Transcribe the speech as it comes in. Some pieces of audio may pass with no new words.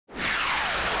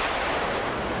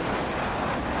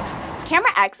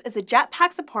CameraX is a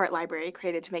Jetpack support library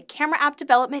created to make camera app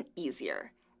development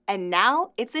easier, and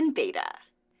now it's in beta.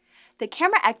 The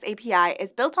CameraX API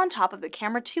is built on top of the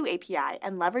Camera2 API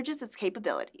and leverages its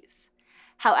capabilities.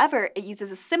 However, it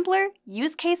uses a simpler,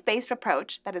 use case-based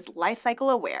approach that is lifecycle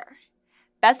aware.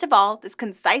 Best of all, this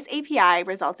concise API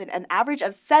results in an average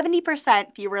of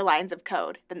 70% fewer lines of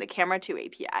code than the Camera2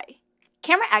 API.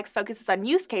 CameraX focuses on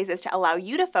use cases to allow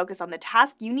you to focus on the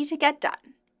task you need to get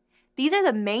done. These are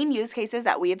the main use cases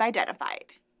that we have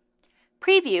identified.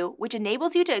 Preview, which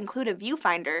enables you to include a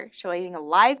viewfinder showing a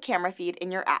live camera feed in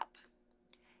your app.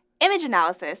 Image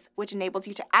analysis, which enables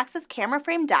you to access camera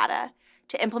frame data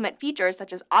to implement features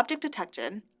such as object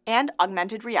detection and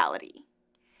augmented reality.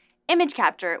 Image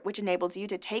capture, which enables you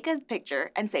to take a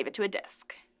picture and save it to a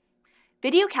disk.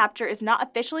 Video capture is not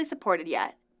officially supported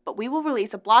yet, but we will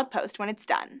release a blog post when it's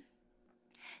done.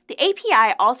 The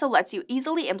API also lets you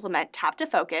easily implement tap to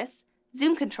focus,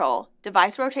 zoom control,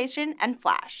 device rotation, and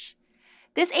flash.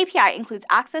 This API includes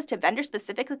access to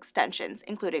vendor-specific extensions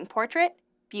including portrait,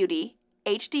 beauty,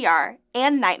 HDR,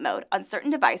 and night mode on certain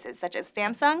devices such as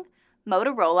Samsung,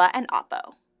 Motorola, and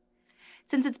Oppo.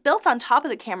 Since it's built on top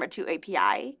of the Camera2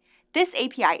 API, this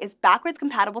API is backwards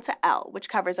compatible to L, which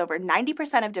covers over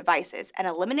 90% of devices and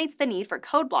eliminates the need for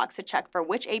code blocks to check for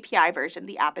which API version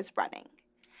the app is running.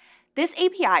 This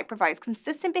API provides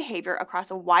consistent behavior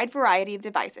across a wide variety of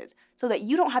devices so that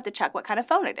you don't have to check what kind of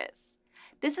phone it is.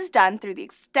 This is done through the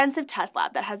extensive test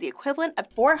lab that has the equivalent of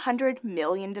 400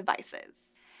 million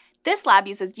devices. This lab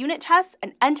uses unit tests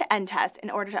and end-to-end tests in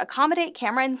order to accommodate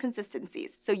camera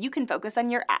inconsistencies so you can focus on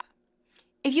your app.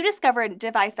 If you discover a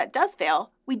device that does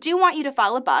fail, we do want you to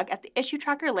file a bug at the issue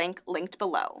tracker link linked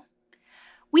below.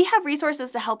 We have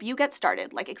resources to help you get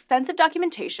started, like extensive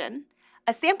documentation,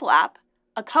 a sample app,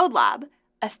 a code lab,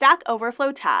 a Stack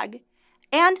Overflow tag,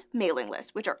 and mailing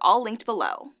list, which are all linked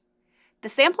below. The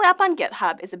sample app on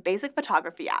GitHub is a basic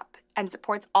photography app and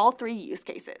supports all 3 use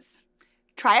cases.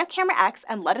 Try out CameraX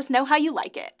and let us know how you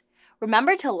like it.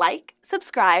 Remember to like,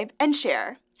 subscribe, and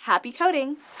share. Happy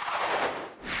coding!